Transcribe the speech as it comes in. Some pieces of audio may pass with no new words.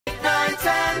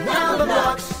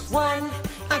one,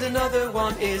 and another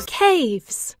one is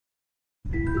caves.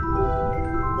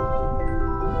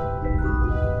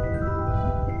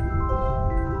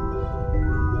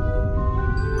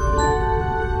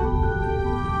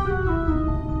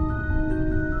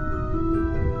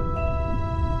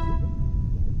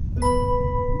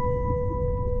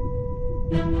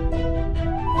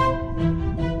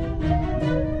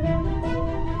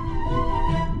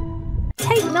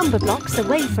 Take number blocks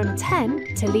away from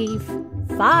 10 to leave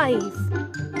 5.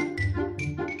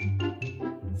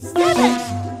 7.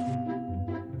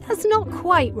 That's not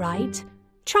quite right.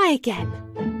 Try again.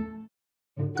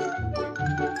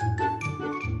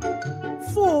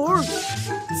 4.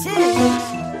 2.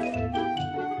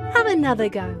 Have another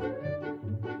go.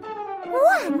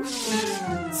 1. 2.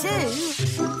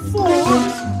 4.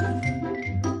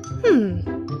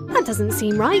 That doesn't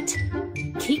seem right.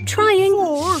 Keep trying.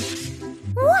 4.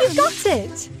 1. You got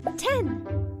it. 10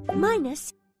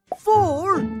 minus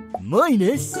 4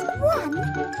 minus 1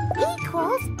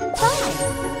 equals 5.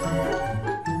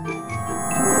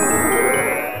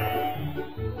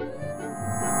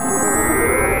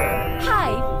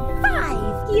 High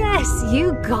 5. Yes,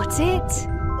 you got it.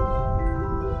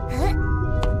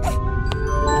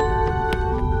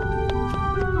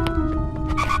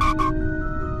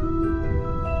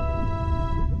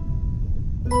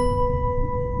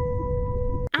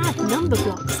 Add number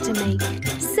blocks to make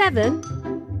 7.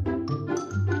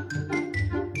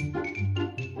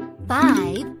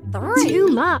 5. 3. Too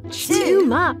much, Two. too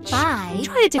much. 5.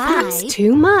 Try a different. That's 5.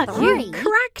 too much. 3. You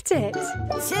cracked it. 2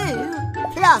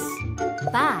 plus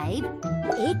 5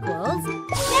 equals 7.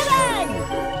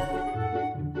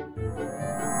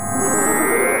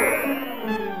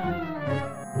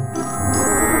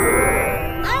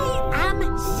 I am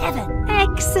 7.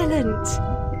 Excellent.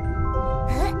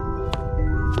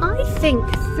 I think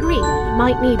 3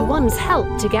 might need 1's help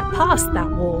to get past that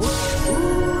wall.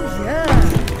 Yeah.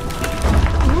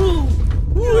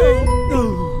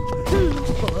 2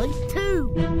 by 2.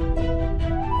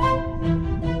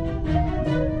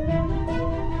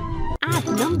 Add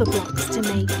number blocks to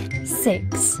make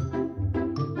 6.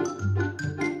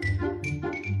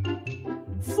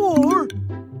 4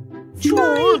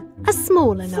 Try a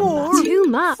smaller number. 4. Too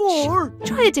much. 4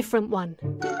 Try a different one.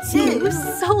 2. You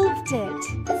solved it.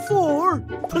 4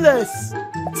 plus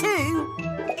 2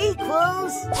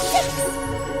 equals 6.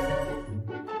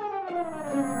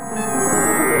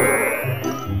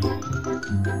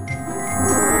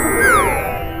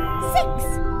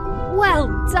 Well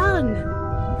done.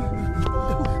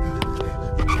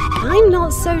 I'm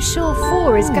not so sure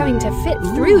 4 is going to fit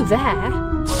through there.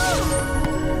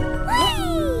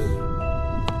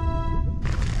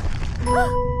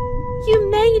 You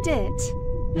made it.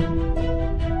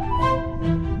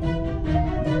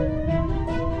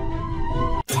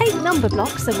 Take number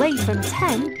blocks away from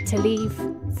 10 to leave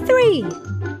 3.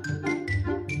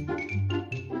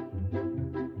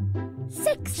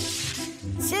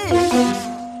 6. 2.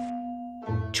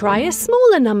 Try a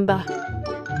smaller number. 2.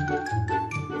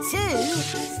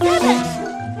 7.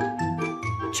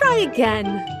 Try again.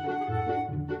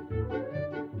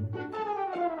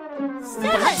 7.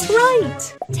 That's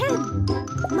right. 10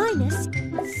 minus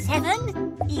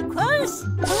 7 equals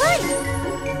 3.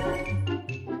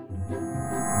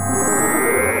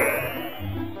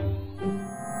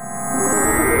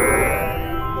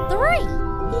 3.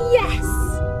 Yes.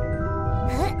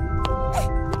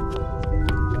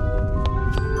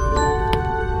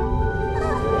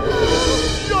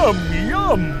 Yum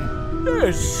yum!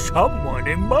 There's someone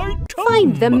in my tum.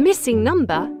 Find the missing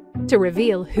number to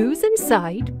reveal who's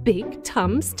inside Big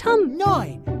Tum's tum.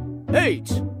 9 8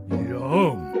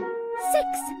 Yum 6.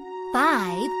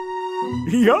 5.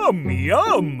 Yum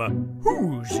yum!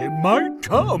 Who's in my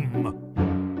tum?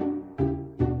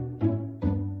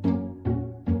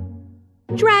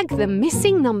 Drag the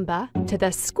missing number to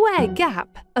the square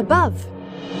gap above.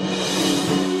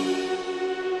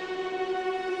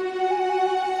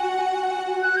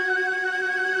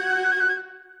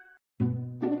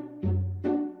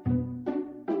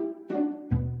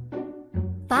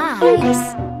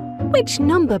 Oops! Which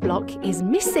number block is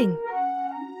missing?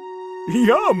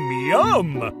 Yum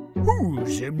yum!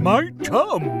 Who's in my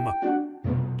tum?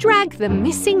 Drag the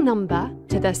missing number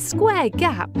to the square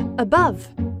gap above.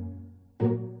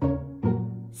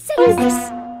 6.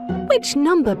 Oops! Which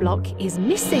number block is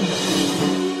missing?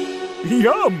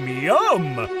 Yum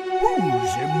yum!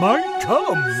 Who's in my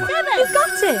tum? 7. You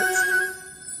got it!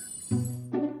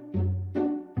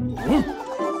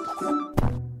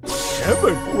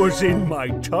 7 was in my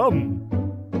tum.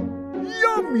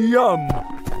 Yum yum!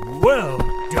 Well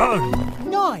done!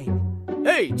 9.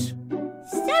 8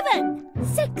 7,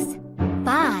 6,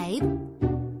 5,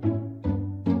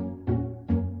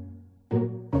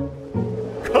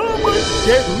 Come and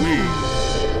get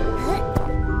me!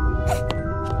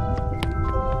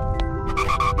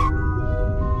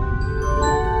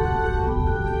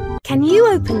 Can you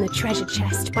open the treasure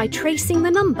chest by tracing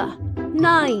the number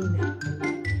 9?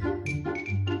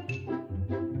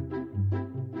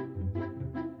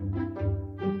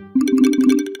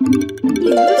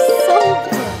 You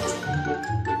solved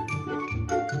it!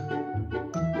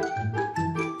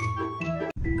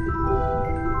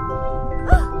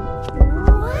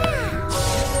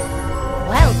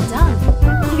 Well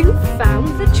done! You found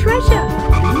the treasure!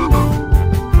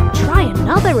 Try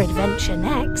another adventure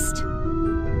next.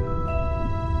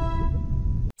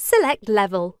 Select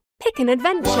level. Pick an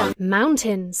adventure.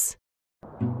 Mountains.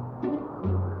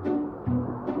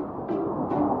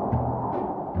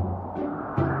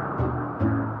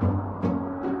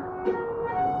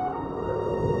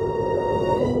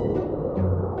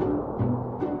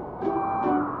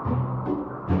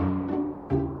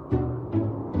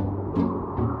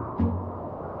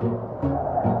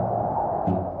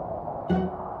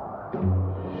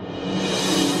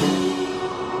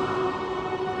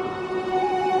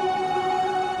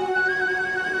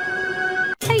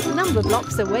 Number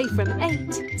blocks away from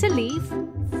 8 to leave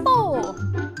 4.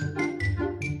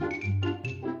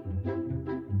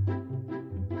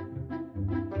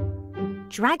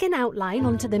 Drag an outline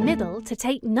onto the middle to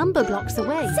take number blocks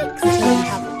away. 6. Until you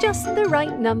have just the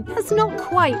right number. That's not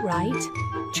quite right.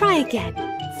 Try again.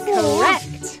 4.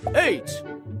 Correct. 8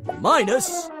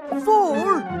 minus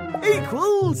 4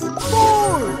 equals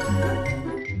 4.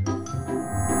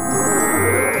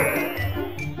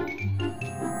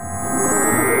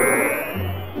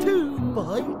 2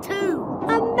 by 2.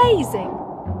 Amazing.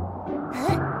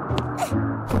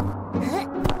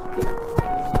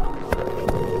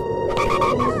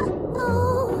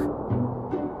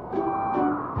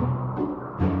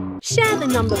 Share the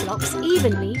number blocks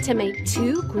evenly to make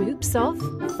 2 groups of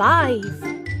 5.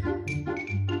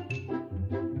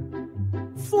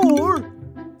 4,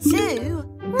 2,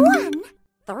 1,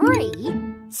 3,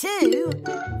 2,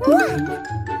 1,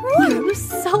 1. You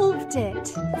solved it.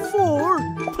 4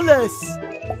 plus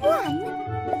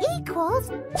 1 equals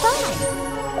 5.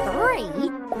 3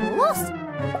 plus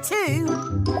 2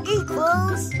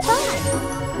 equals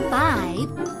 5. 5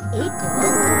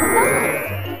 equals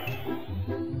 5.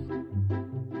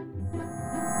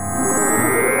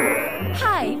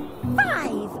 High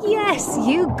five! Yes,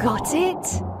 you got it.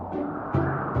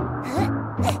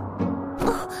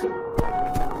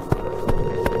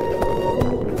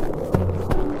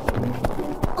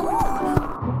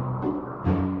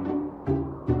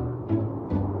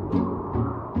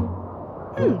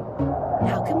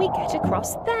 How can we get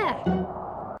across there?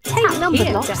 Take number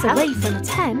blocks away from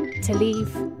 10 to leave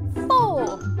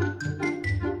 4.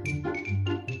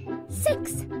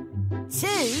 6, 2,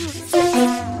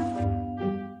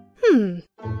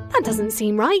 That doesn't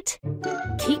seem right.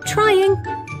 Keep trying. 1,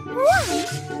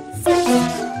 6,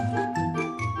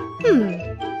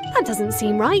 That doesn't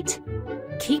seem right.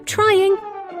 Keep trying.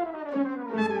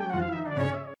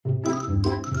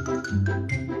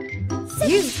 6.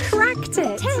 You cracked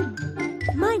it. 10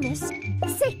 minus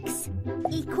 6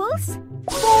 equals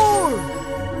 4.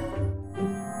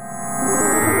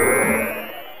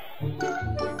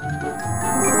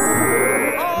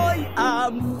 I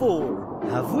am 4.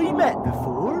 Have we met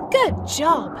before? Good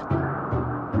job.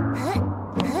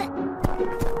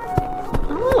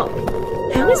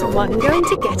 Oh, how is one going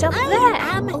to get up I there?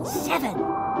 am 7.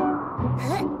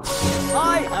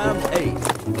 I am 8.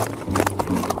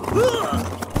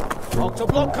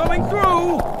 Octoblock coming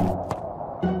through!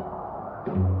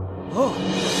 Oh,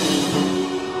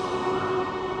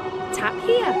 Tap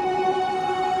here.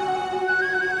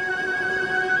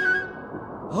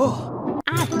 oh,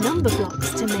 Add number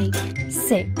blocks to make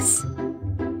 6.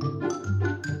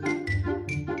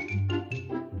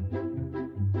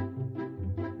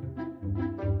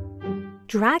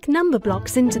 Drag number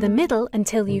blocks into the middle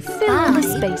until you fill the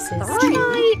spaces.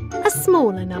 Try a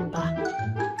smaller number.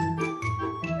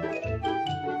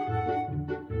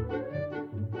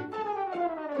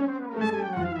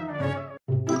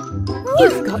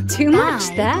 You've got too much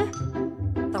there.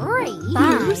 3,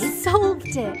 You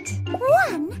solved it.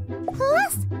 1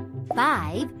 plus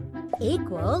 5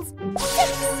 equals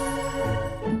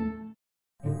 6.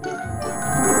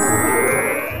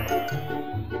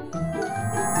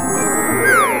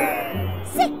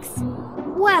 6.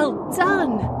 Well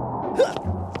done.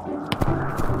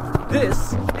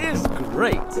 this is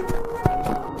great!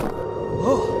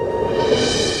 Oh,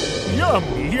 Yum,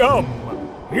 yum!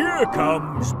 Here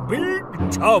comes Big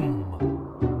Tom.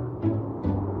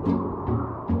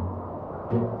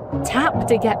 Tap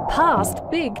to get past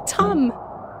Big Tom.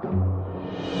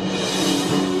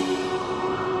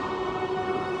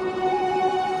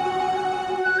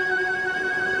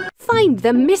 Find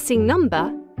the missing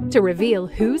number to reveal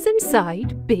who's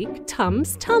inside Big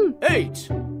Tom's tum. 8,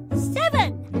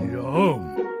 7,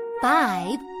 Yum.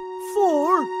 5,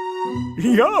 4,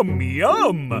 Yum,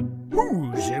 yum.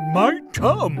 Who's in my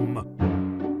tum?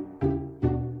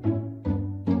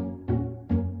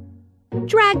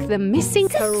 Drag the missing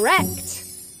correct.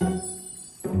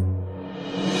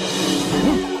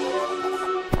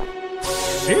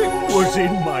 It was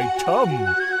in my tum.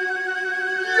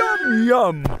 Yum,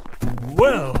 yum.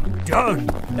 Well done.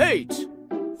 8,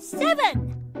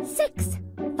 7, 6,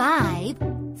 5,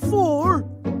 4.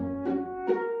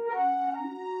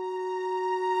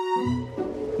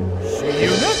 See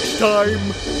you next time.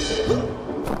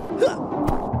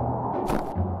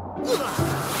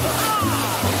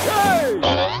 Hey!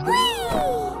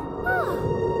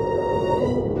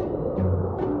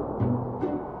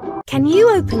 Can you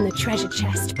open the treasure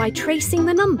chest by tracing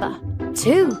the number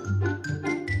 2?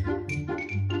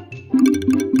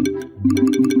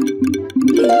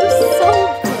 You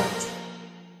solved it!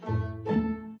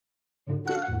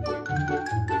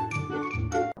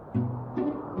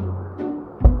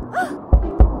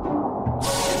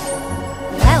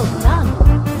 Well done!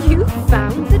 You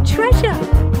found the treasure!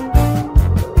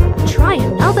 Try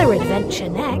another adventure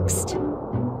next.